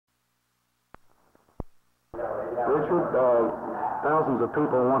Richard, thousands of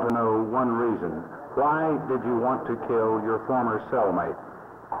people want to know one reason. Why did you want to kill your former cellmate?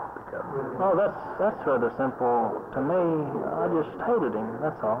 Oh, that's rather simple. To me, I just hated him,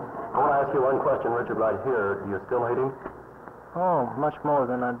 that's all. I want to ask you one question, Richard, right here. Do you still hate him? Oh, much more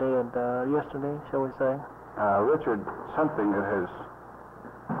than I did yesterday, shall we say. Richard, something that has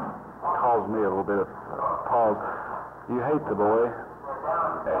caused me a little bit of pause. You hate the boy,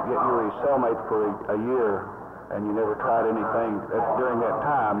 yet you were his cellmate for a year, and you never tried anything during that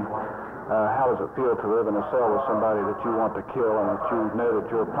time. How does it feel to live in a cell with somebody that you want to kill and that you know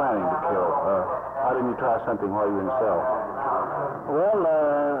that you're planning to kill? Why didn't you try something while you were in cell? Well,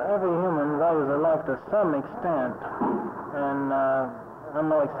 every human values their life to some extent, and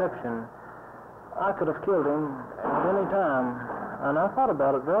I'm no exception. I could have killed him at any time, and I thought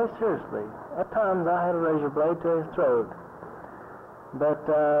about it very seriously. At times I had a razor blade to his throat, but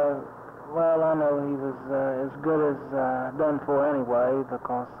well, I know he was as good as done for anyway,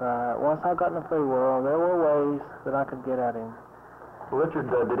 because once I got in the free world, there were ways that I could get at him. Richard,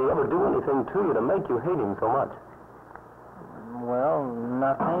 did he ever do anything to you to make you hate him so much? Well,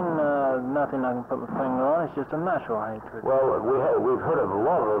 nothing I can put my finger on. It's just a natural hatred. Well, we've heard of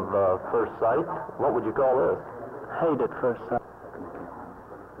love of first sight. What would you call this? Hate at first sight.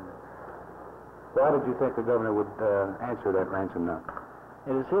 Why did you think the governor would answer that ransom note?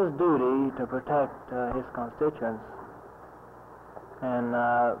 It is his duty to protect his constituents, and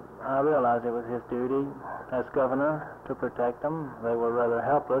I realized it was his duty as governor to protect them. They were rather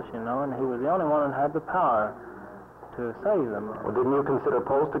helpless, you know, and he was the only one that had the power to save them. Well, didn't you consider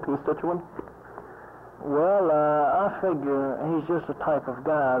Post a constituent? Well, I figure he's just a type of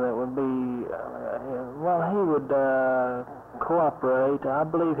guy that would be, well, he would cooperate. I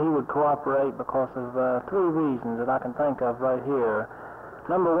believe he would cooperate because of three reasons that I can think of right here.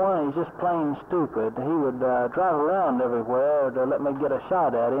 Number one, he's just plain stupid. He would drive around everywhere to let me get a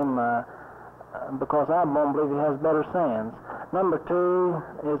shot at him because I don't believe he has better sense. Number two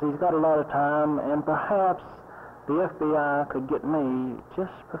is he's got a lot of time, and perhaps the FBI could get me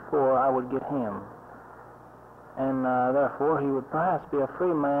just before I would get him. And therefore, he would perhaps be a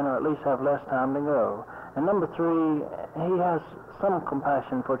free man, or at least have less time to go. And number three, he has some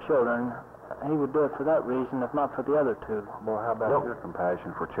compassion for children. He would do it for that reason, if not for the other two. Boy, how about your compassion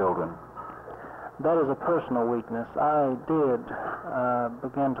for children? That is a personal weakness. I did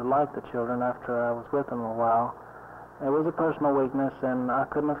begin to like the children after I was with them a while. It was a personal weakness, and I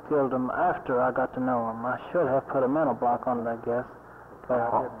couldn't have killed them after I got to know them. I should have put a mental block on it, I guess, but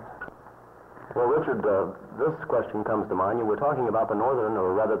I didn't. Well, Richard, this question comes to mind. You were talking about the northern,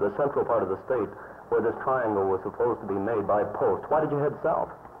 or rather the central part of the state, where this triangle was supposed to be made by Post. Why did you head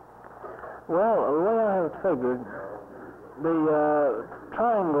south? Well, the way I have it figured, the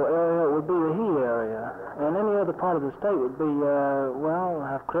triangle area would be the heat area, and any other part of the state would be, well,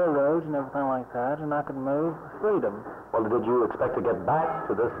 have clear roads and everything like that, and I could move with freedom. Well, did you expect to get back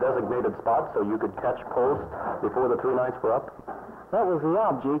to this designated spot so you could catch Post before the 3 nights were up? That was the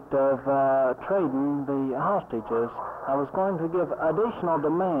object of trading the hostages. I was going to give additional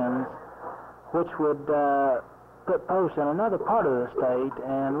demands which would put Post in another part of the state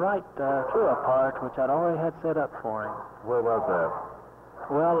and right through a part which I'd already had set up for him. Where was that?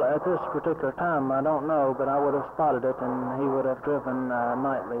 Well, at this particular time, I don't know, but I would have spotted it, and he would have driven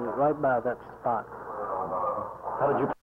nightly right by that spot. How did you